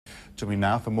Joining me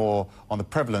now for more on the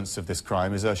prevalence of this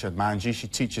crime is Irshad Manji. She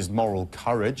teaches moral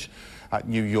courage at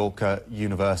New York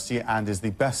University and is the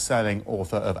best-selling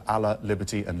author of Allah,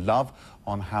 Liberty and Love,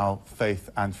 on how faith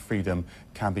and freedom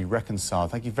can be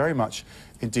reconciled. Thank you very much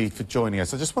indeed for joining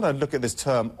us. I just want to look at this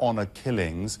term, honour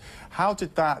killings. How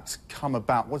did that come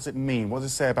about? What does it mean? What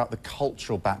does it say about the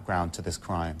cultural background to this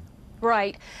crime?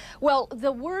 Right. Well,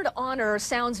 the word honor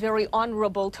sounds very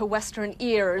honorable to Western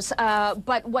ears,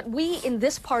 but what we in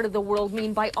this part of the world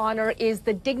mean by honor is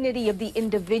the dignity of the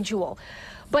individual.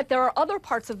 But there are other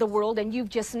parts of the world, and you've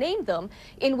just named them,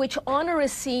 in which honor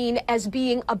is seen as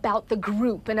being about the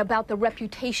group and about the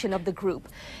reputation of the group.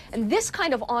 And this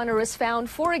kind of honor is found,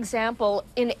 for example,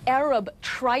 in Arab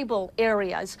tribal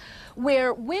areas,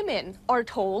 where women are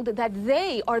told that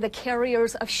they are the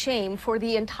carriers of shame for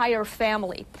the entire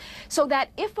family. So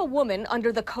that if a woman,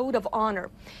 under the code of honor,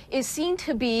 is seen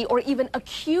to be, or even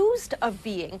accused of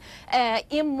being,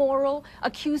 immoral,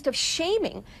 accused of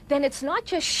shaming, then it's not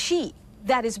just she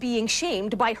that is being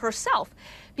shamed by herself.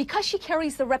 Because she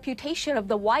carries the reputation of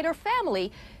the wider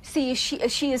family, she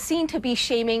is seen to be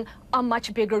shaming a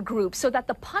much bigger group, so that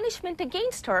the punishment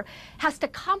against her has to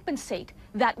compensate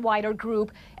that wider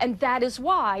group. And that is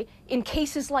why, in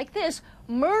cases like this,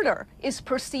 murder is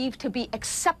perceived to be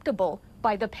acceptable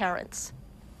by the parents.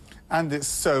 And it's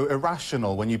so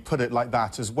irrational when you put it like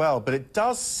that as well, but it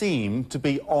does seem to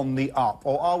be on the up,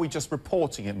 or are we just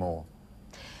reporting it more?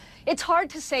 It's hard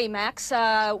to say, Max.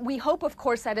 We hope, of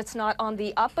course, that it's not on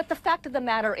the up, but the fact of the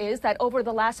matter is that over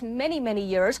the last many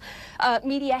years,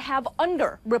 media have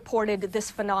underreported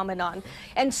this phenomenon.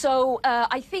 And so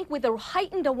I think with a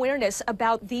heightened awareness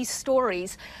about these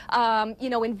stories,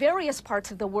 you know, in various parts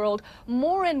of the world,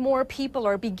 more and more people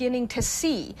are beginning to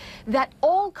see that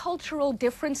all cultural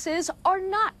differences are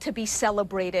not to be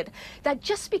celebrated, that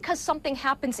just because something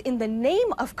happens in the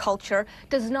name of culture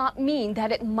does not mean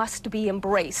that it must be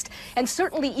embraced. And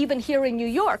certainly even here in New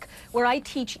York, where I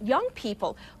teach young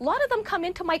people, a lot of them come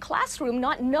into my classroom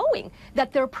not knowing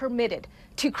that they're permitted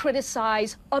to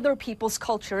criticize other people's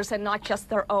cultures and not just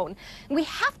their own. And we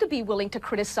have to be willing to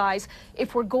criticize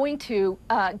if we're going to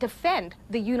defend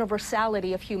the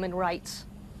universality of human rights.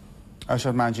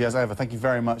 Irshad Manji, as ever, thank you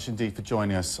very much indeed for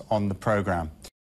joining us on the programme.